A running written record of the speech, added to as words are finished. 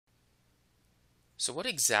So what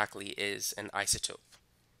exactly is an isotope?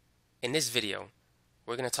 In this video,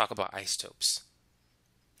 we're going to talk about isotopes.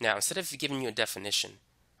 Now, instead of giving you a definition,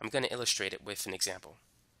 I'm going to illustrate it with an example.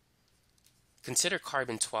 Consider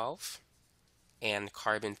carbon-12 and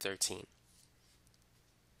carbon-13.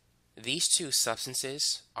 These two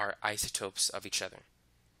substances are isotopes of each other.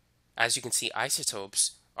 As you can see,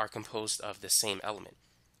 isotopes are composed of the same element.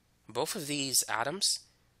 Both of these atoms,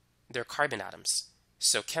 they're carbon atoms,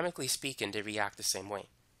 so chemically speaking, they react the same way.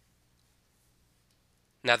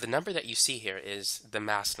 Now, the number that you see here is the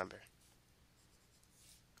mass number.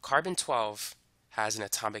 Carbon-12 has an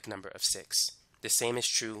atomic number of 6. The same is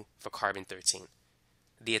true for carbon-13.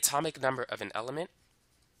 The atomic number of an element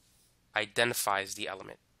identifies the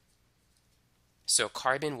element. So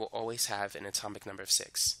carbon will always have an atomic number of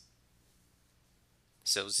 6.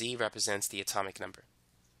 So Z represents the atomic number.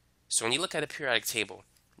 So when you look at a periodic table,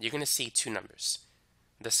 you're going to see two numbers.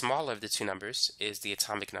 The smaller of the two numbers is the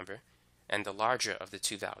atomic number, and the larger of the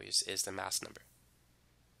two values is the mass number.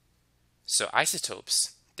 So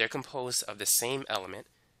isotopes, they're composed of the same element.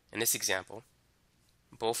 In this example,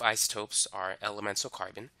 both isotopes are elemental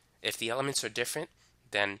carbon. If the elements are different,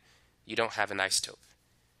 then you don't have an isotope.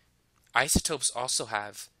 Isotopes also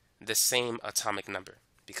have the same atomic number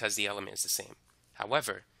because the element is the same.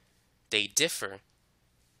 However, they differ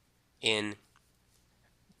in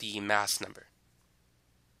the mass number.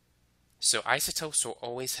 So isotopes will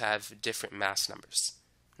always have different mass numbers.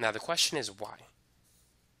 Now the question is why?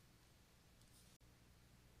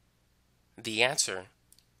 The answer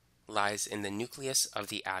lies in the nucleus of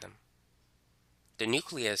the atom. The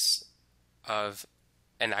nucleus of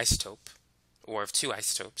an isotope, or of two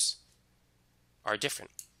isotopes, are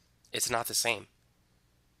different. It's not the same.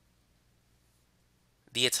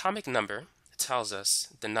 The atomic number tells us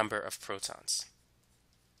the number of protons.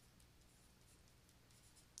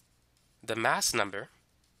 The mass number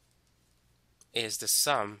is the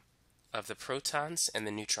sum of the protons and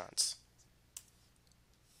the neutrons.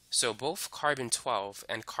 So both carbon-12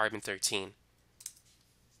 and carbon-13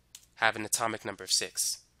 have an atomic number of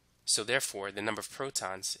 6. So therefore, the number of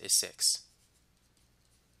protons is 6.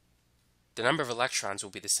 The number of electrons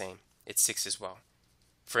will be the same. It's 6 as well.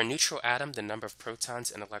 For a neutral atom, the number of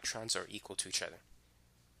protons and electrons are equal to each other.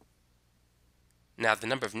 Now, the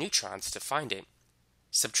number of neutrons, to find it,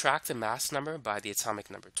 subtract the mass number by the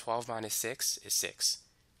atomic number. 12 minus 6 is 6.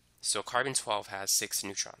 So carbon-12 has 6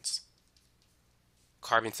 neutrons.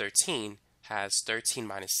 Carbon-13 has 13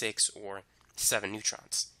 minus 6, or 7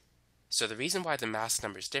 neutrons. So the reason why the mass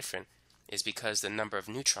number is different is because the number of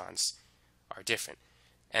neutrons are different.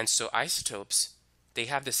 And so isotopes, they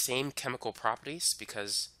have the same chemical properties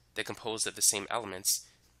because they're composed of the same elements,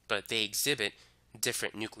 but they exhibit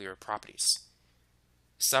different nuclear properties.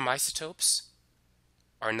 Some isotopes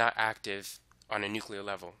are not active on a nuclear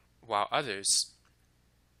level, while others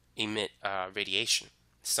emit radiation.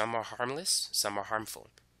 Some are harmless, some are harmful.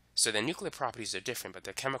 So the nuclear properties are different, but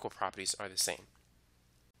the chemical properties are the same.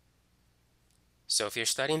 So if you're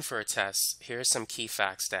studying for a test, here are some key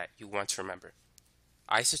facts that you want to remember.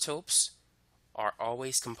 Isotopes are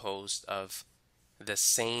always composed of the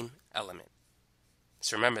same element.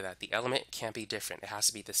 So remember that the element can't be different. It has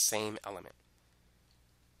to be the same element.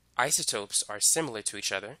 Isotopes are similar to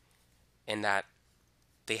each other in that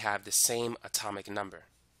they have the same atomic number.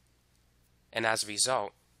 And as a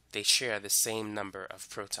result, they share the same number of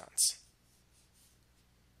protons.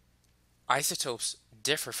 Isotopes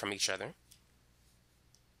differ from each other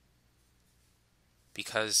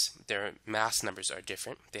because their mass numbers are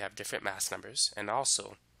different. They have different mass numbers, and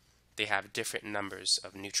also they have different numbers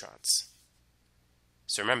of neutrons.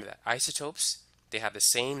 So remember that isotopes, they have the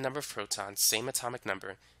same number of protons, same atomic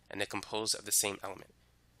number, and they're composed of the same element.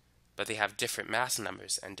 But they have different mass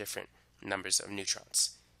numbers and different numbers of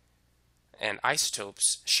neutrons. And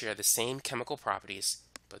isotopes share the same chemical properties,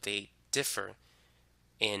 but they differ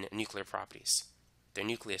in nuclear properties. Their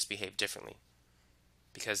nucleus behave differently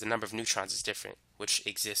because the number of neutrons is different, which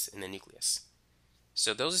exists in the nucleus.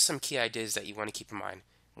 So those are some key ideas that you want to keep in mind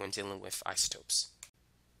when dealing with isotopes.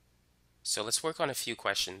 So let's work on a few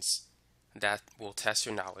questions that will test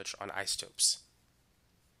your knowledge on isotopes.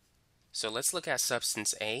 So let's look at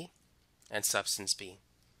substance A and substance B.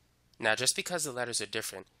 Now, just because the letters are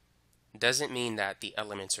different doesn't mean that the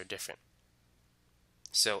elements are different.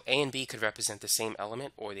 So A and B could represent the same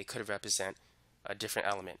element, or they could represent a different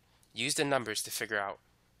element. Use the numbers to figure out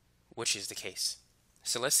which is the case.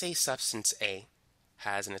 So let's say substance A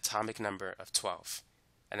has an atomic number of 12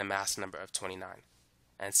 and a mass number of 29,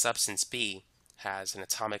 and substance B has an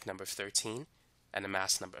atomic number of 13 and a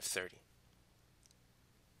mass number of 30.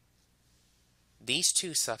 these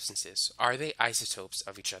two substances, are they isotopes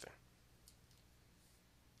of each other?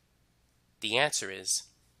 The answer is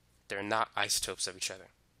they're not isotopes of each other.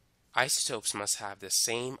 Isotopes must have the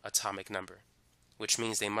same atomic number, which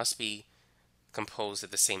means they must be composed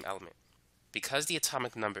of the same element. Because the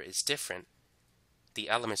atomic number is different, the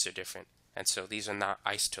elements are different, and so these are not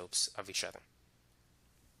isotopes of each other.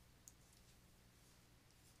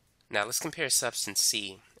 Now let's compare substance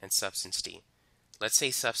C and substance D. Let's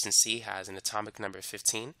say substance C has an atomic number of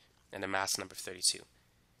 15 and a mass number of 32.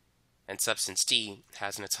 And substance D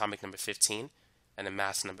has an atomic number of 15 and a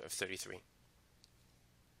mass number of 33.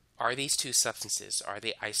 Are these two substances, are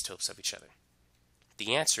they isotopes of each other?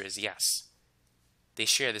 The answer is yes. They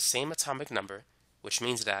share the same atomic number, which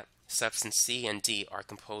means that substance C and D are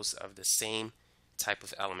composed of the same type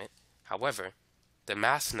of element. However, the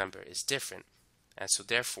mass number is different, and so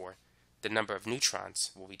therefore the number of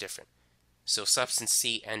neutrons will be different. So substance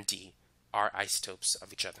C and D are isotopes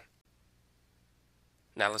of each other.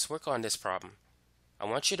 Now let's work on this problem. I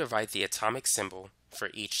want you to write the atomic symbol for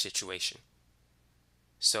each situation.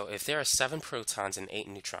 So if there are 7 protons and 8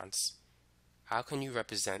 neutrons, how can you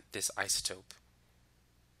represent this isotope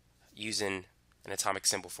using an atomic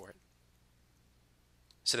symbol for it?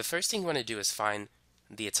 So the first thing you want to do is find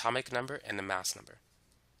the atomic number and the mass number.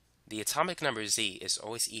 The atomic number Z is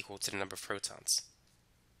always equal to the number of protons.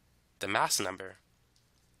 The mass number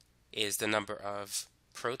is the number of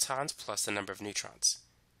protons plus the number of neutrons.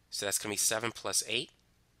 So that's going to be 7 plus 8.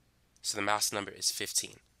 So the mass number is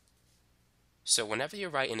 15. So whenever you're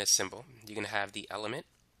writing a symbol, you're going to have the element,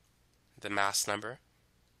 the mass number,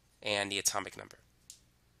 and the atomic number.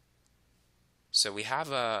 So we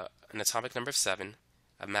have an atomic number of 7,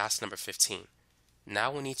 a mass number of 15.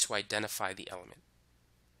 Now we need to identify the element.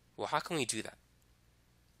 Well, how can we do that?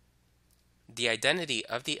 The identity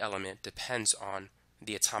of the element depends on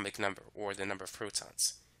the atomic number, or the number of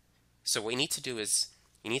protons. So what you need to do is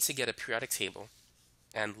you need to get a periodic table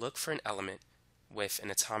and look for an element with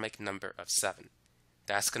an atomic number of 7.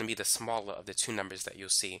 That's going to be the smaller of the two numbers that you'll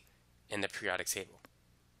see in the periodic table.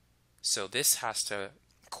 So this has to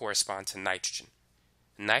correspond to nitrogen.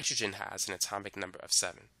 Nitrogen has an atomic number of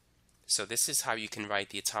 7. So this is how you can write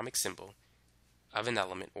the atomic symbol of an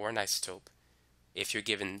element or an isotope if you're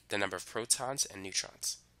given the number of protons and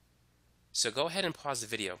neutrons. So go ahead and pause the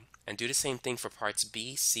video and do the same thing for parts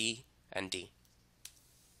B, C, and D.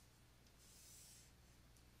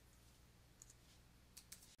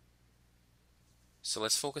 So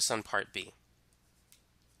let's focus on part B.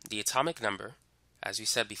 The atomic number, as we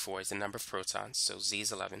said before, is the number of protons, so Z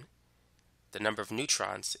is 11. The number of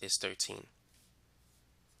neutrons is 13.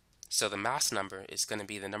 So the mass number is going to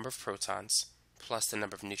be the number of protons plus the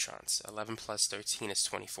number of neutrons. 11 plus 13 is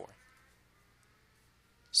 24.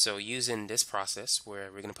 So using this process where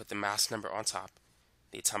we're going to put the mass number on top,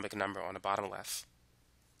 the atomic number on the bottom left.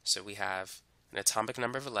 So we have an atomic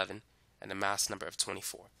number of 11 and a mass number of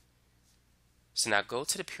 24. So now go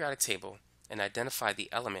to the periodic table and identify the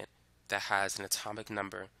element that has an atomic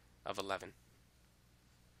number of 11.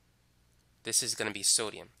 This is going to be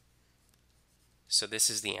sodium. So this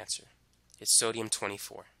is the answer. It's sodium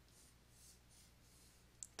 24.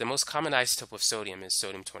 The most common isotope of sodium is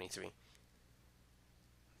sodium 23.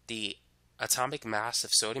 The atomic mass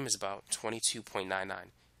of sodium is about 22.99,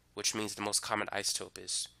 which means the most common isotope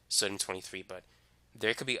is sodium 23, but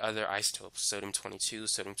there could be other isotopes, sodium 22,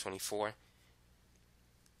 sodium 24.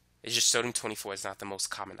 It's just sodium 24 is not the most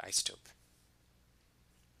common isotope.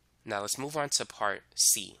 Now let's move on to part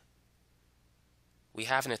C. We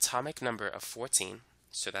have an atomic number of 14,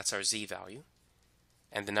 so that's our Z value,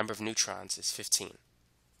 and the number of neutrons is 15.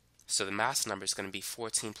 So the mass number is going to be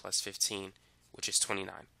 14 plus 15, which is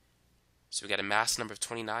 29. So we got a mass number of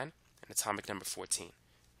 29 and atomic number 14.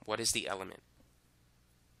 What is the element?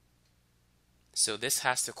 So this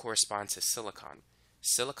has to correspond to silicon.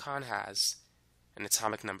 Silicon has an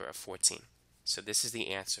atomic number of 14. So this is the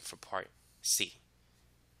answer for part C.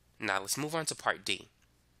 Now let's move on to part D.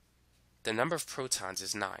 The number of protons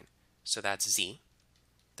is 9, so that's Z.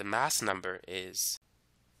 The mass number is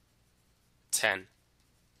 10.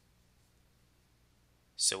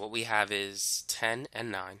 So what we have is 10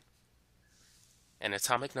 and 9. An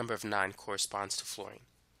atomic number of 9 corresponds to fluorine.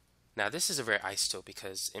 Now this is a rare isotope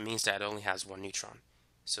because it means that it only has one neutron.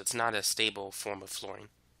 So it's not a stable form of fluorine.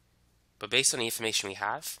 But based on the information we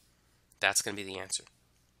have, that's going to be the answer.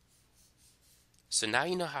 So now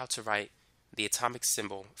you know how to write the atomic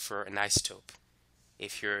symbol for an isotope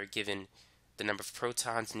if you're given the number of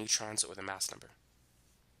protons, neutrons, or the mass number.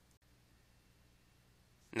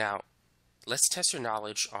 Now, let's test your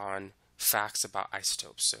knowledge on facts about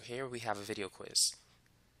isotopes. So here we have a video quiz.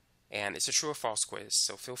 and it's a true or false quiz,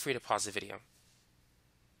 so feel free to pause the video.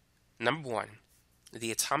 Number 1,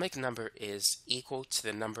 the atomic number is equal to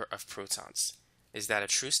the number of protons. Is that a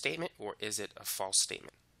true statement or is it a false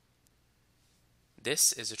statement?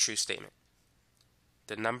 This is a true statement.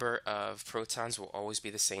 The number of protons will always be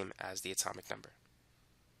the same as the atomic number.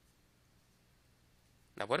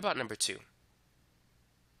 Now what about number 2?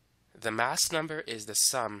 The mass number is the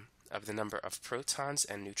sum of the number of protons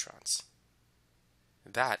and neutrons.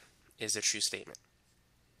 That is a true statement.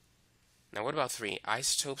 Now what about 3?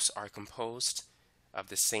 Isotopes are composed of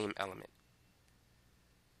the same element.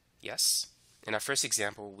 Yes. In our first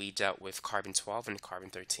example, we dealt with carbon-12 and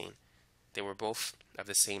carbon-13. They were both of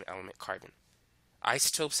the same element, carbon.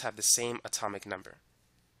 Isotopes have the same atomic number.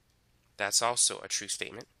 That's also a true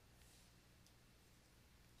statement.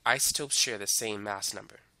 Isotopes share the same mass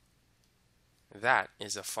number. That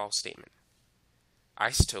is a false statement.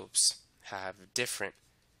 Isotopes have different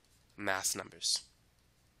mass numbers.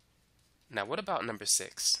 Now what about number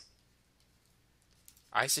 6?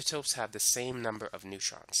 Isotopes have the same number of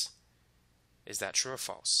neutrons. Is that true or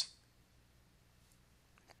false?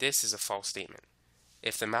 This is a false statement.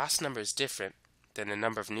 If the mass number is different, then the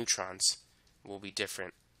number of neutrons will be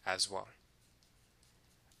different as well.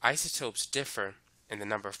 Isotopes differ in the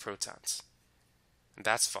number of protons.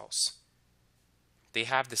 That's false. They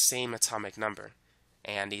have the same atomic number,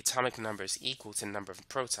 and the atomic number is equal to the number of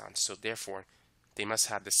protons, so therefore they must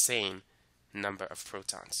have the same number of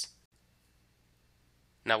protons.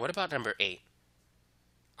 Now what about number 8?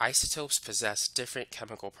 Isotopes possess different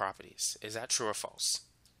chemical properties. Is that true or false?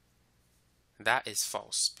 That is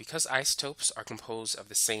false. Because isotopes are composed of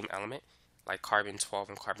the same element, like carbon-12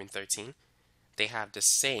 and carbon-13, they have the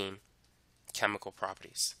same chemical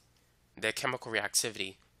properties. Their chemical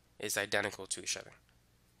reactivity is identical to each other.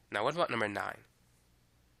 Now what about number 9?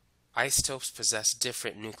 Isotopes possess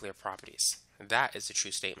different nuclear properties. That is a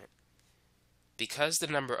true statement. Because the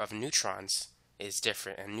number of neutrons is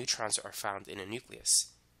different and neutrons are found in a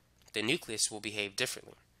nucleus, the nucleus will behave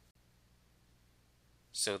differently.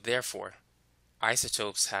 So therefore,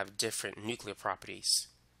 isotopes have different nuclear properties,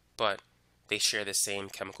 but they share the same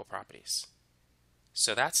chemical properties.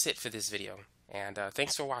 So that's it for this video, and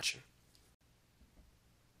thanks for watching.